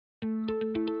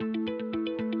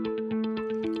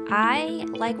I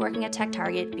like working at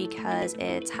TechTarget because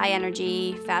it's high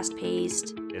energy,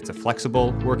 fast-paced. It's a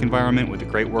flexible work environment with a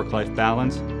great work-life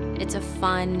balance. It's a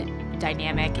fun,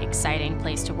 dynamic, exciting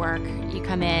place to work. You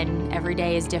come in, every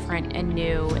day is different and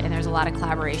new, and there's a lot of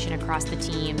collaboration across the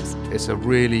teams. It's a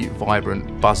really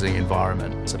vibrant, buzzing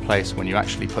environment. It's a place when you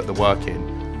actually put the work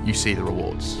in, you see the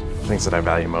rewards. The things that I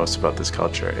value most about this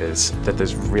culture is that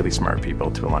there's really smart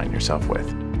people to align yourself with.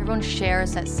 Everyone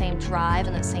shares that same drive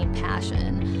and that same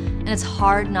passion. And it's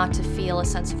hard not to feel a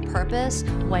sense of purpose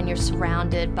when you're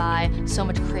surrounded by so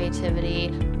much creativity.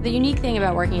 The unique thing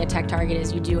about working at TechTarget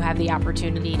is you do have the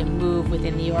opportunity to move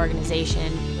within the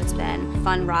organization. It's been a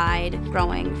fun ride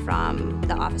growing from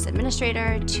the office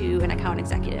administrator to an account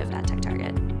executive at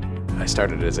TechTarget. I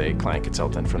started as a client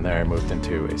consultant. From there I moved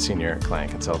into a senior client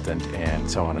consultant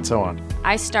and so on and so on.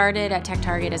 I started at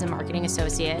TechTarget as a marketing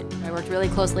associate. I worked really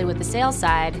closely with the sales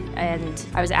side, and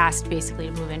I was asked basically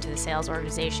to move into the sales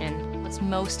organization. What's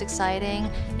most exciting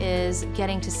is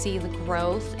getting to see the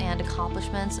growth and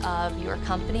accomplishments of your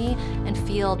company and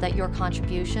feel that your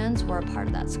contributions were a part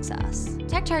of that success.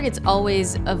 TechTarget's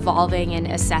always evolving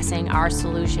and assessing our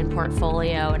solution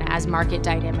portfolio, and as market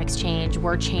dynamics change,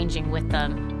 we're changing with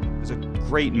them. It's a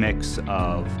great mix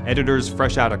of editors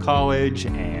fresh out of college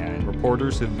and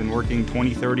reporters who've been working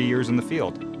 20, 30 years in the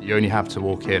field. You only have to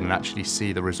walk in and actually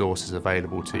see the resources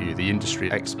available to you, the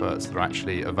industry experts that are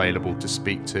actually available to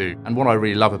speak to. And what I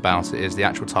really love about it is the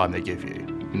actual time they give you.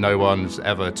 No one's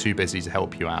ever too busy to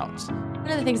help you out.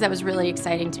 One of the things that was really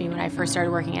exciting to me when I first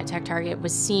started working at TechTarget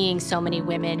was seeing so many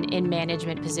women in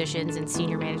management positions and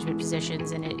senior management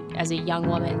positions. And as a young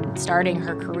woman starting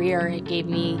her career, it gave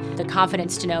me the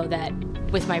confidence to know that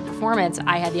with my performance,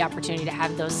 I had the opportunity to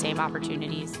have those same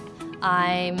opportunities.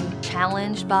 I'm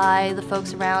challenged by the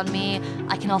folks around me.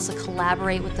 I can also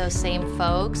collaborate with those same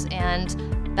folks,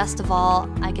 and best of all,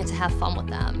 I get to have fun with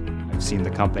them. I've seen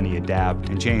the company adapt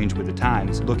and change with the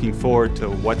times. Looking forward to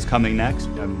what's coming next.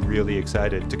 I'm really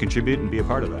excited to contribute and be a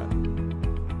part of that.